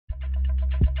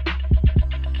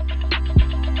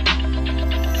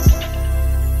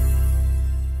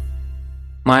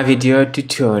My video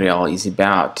tutorial is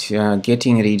about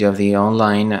getting rid of the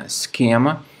online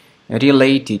scam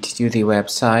related to the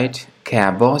website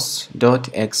Kabos.xyz.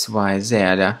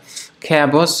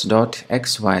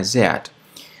 Kabos.xyz.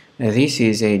 This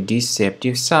is a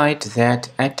deceptive site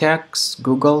that attacks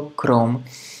Google Chrome,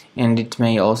 and it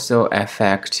may also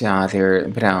affect other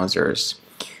browsers.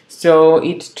 So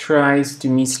it tries to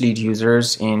mislead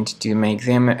users and to make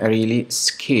them really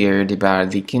scared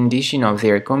about the condition of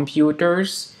their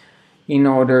computers in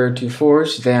order to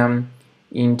force them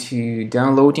into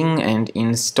downloading and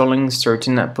installing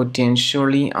certain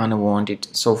potentially unwanted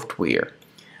software.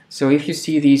 So if you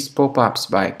see these pop-ups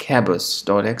by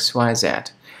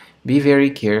Kabos.xyz, be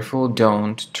very careful,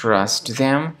 don't trust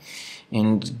them,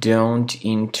 and don't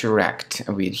interact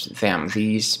with them.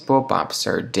 These pop-ups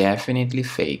are definitely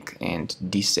fake and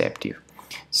deceptive.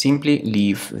 Simply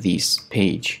leave this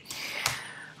page.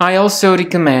 I also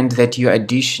recommend that you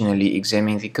additionally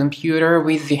examine the computer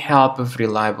with the help of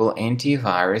reliable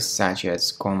antivirus such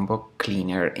as Combo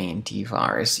Cleaner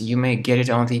Antivirus. You may get it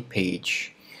on the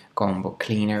page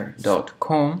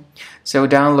combocleaner.com. So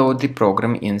download the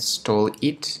program, install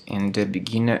it, and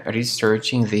begin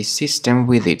researching the system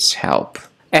with its help.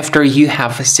 After you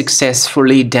have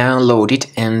successfully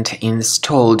downloaded and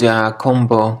installed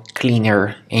Combo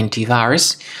Cleaner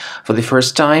Antivirus, for the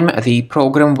first time the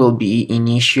program will be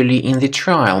initially in the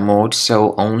trial mode,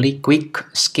 so only quick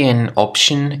scan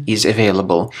option is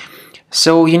available.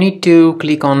 So you need to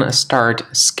click on Start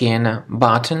Scan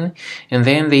button, and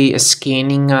then the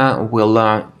scanning will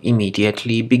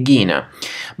immediately begin.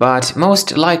 But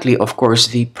most likely, of course,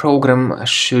 the program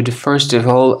should first of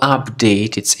all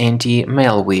update its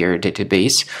anti-malware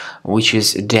database, which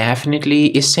is definitely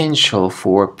essential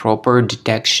for proper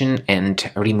detection and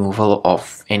removal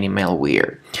of any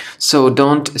malware. So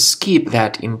don't skip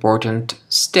that important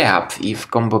step if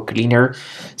Combo Cleaner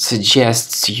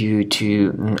suggests you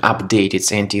to update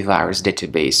its antivirus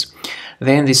database.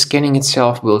 Then the scanning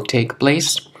itself will take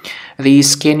place. The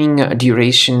scanning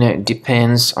duration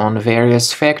depends on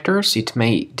various factors. It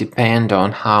may depend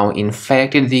on how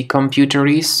infected the computer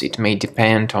is. It may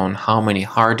depend on how many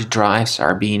hard drives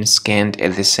are being scanned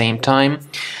at the same time.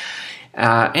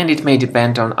 And it may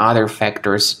depend on other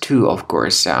factors too, of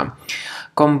course.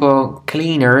 Combo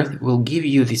Cleaner will give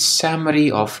you the summary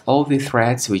of all the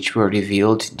threats which were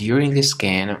revealed during the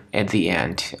scan at the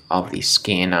end of the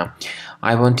scan.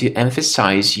 I want to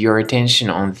emphasize your attention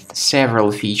on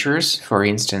several features, for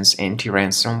instance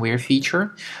anti-ransomware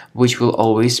feature, which will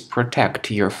always protect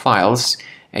your files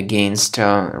against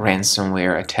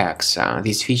ransomware attacks.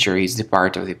 This feature is the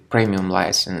part of the premium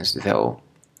license though.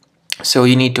 So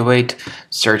you need to wait a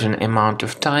certain amount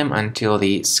of time until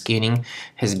the scanning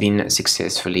has been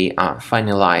successfully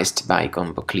finalized by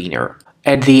Combo Cleaner.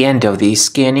 At the end of the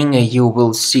scanning, you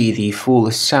will see the full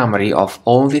summary of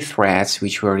all the threats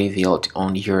which were revealed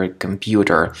on your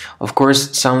computer. Of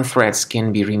course, some threats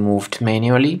can be removed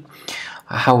manually.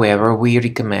 However, we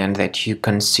recommend that you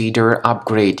consider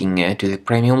upgrading to the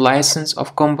premium license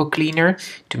of Combo Cleaner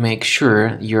to make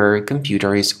sure your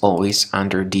computer is always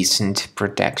under decent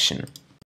protection.